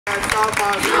stop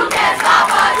us. You can't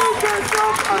stop us. You can't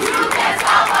stop us. You can't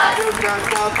stop us. You can't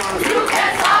stop us. You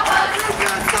can't stop us. You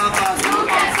can't stop us. You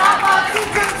can't stop us. You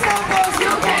can't stop us.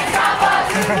 You can't stop us.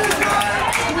 It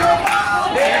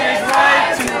is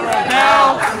right to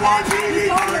rebel. NYPD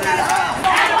burn in hell.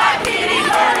 NYPD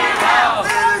burn in hell.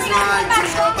 It is right to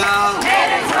rebel.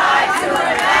 It is right to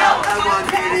rebel.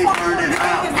 NYPD burn in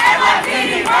hell.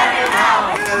 NYPD burn in hell.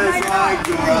 It is right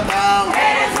to rebel.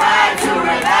 It is right to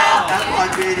rebel.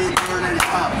 NYPD burn in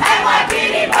hell.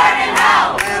 NYPD burn in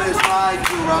hell. It is right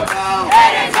to rebel.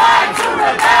 It is right to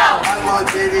rebel.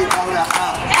 NYPD go to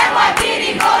hell. NYPD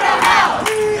go to hell.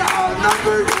 We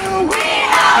outnumber you. We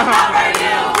outnumber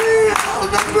you. We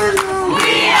outnumber you.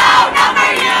 We outnumber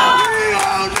you. We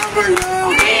outnumber you.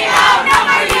 We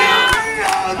outnumber you. We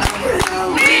outnumber you.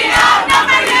 We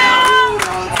outnumber you.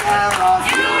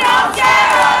 You don't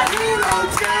scare us. You don't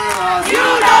scare us. You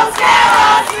don't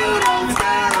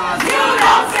scare us. You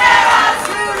don't scare us.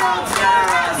 You don't scare us. You don't scare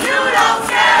us. You don't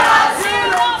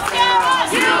scare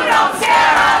us. You don't scare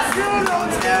us. You don't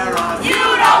scare us.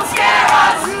 You don't scare us.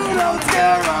 You don't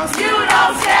scare us. You don't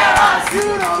scare us.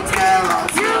 You don't scare us. You don't scare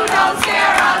us. You don't scare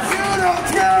us. You don't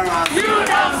scare us. You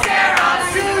don't scare us.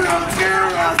 You don't scare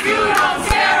us. You don't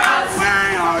scare us. We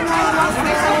are not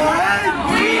afraid.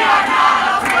 We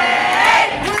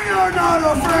are not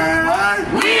afraid.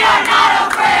 We are not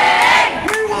afraid.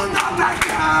 We will not back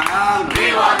down. We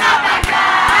will not back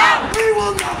down. We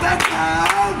will not back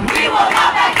down. We will not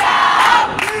back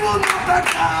down. We will not back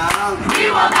down. We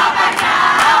will not back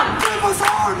down. Give us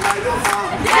our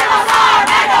megaphone. Give us our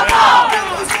megaphone. Give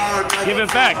us our megaphone. Give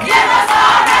it back. Give us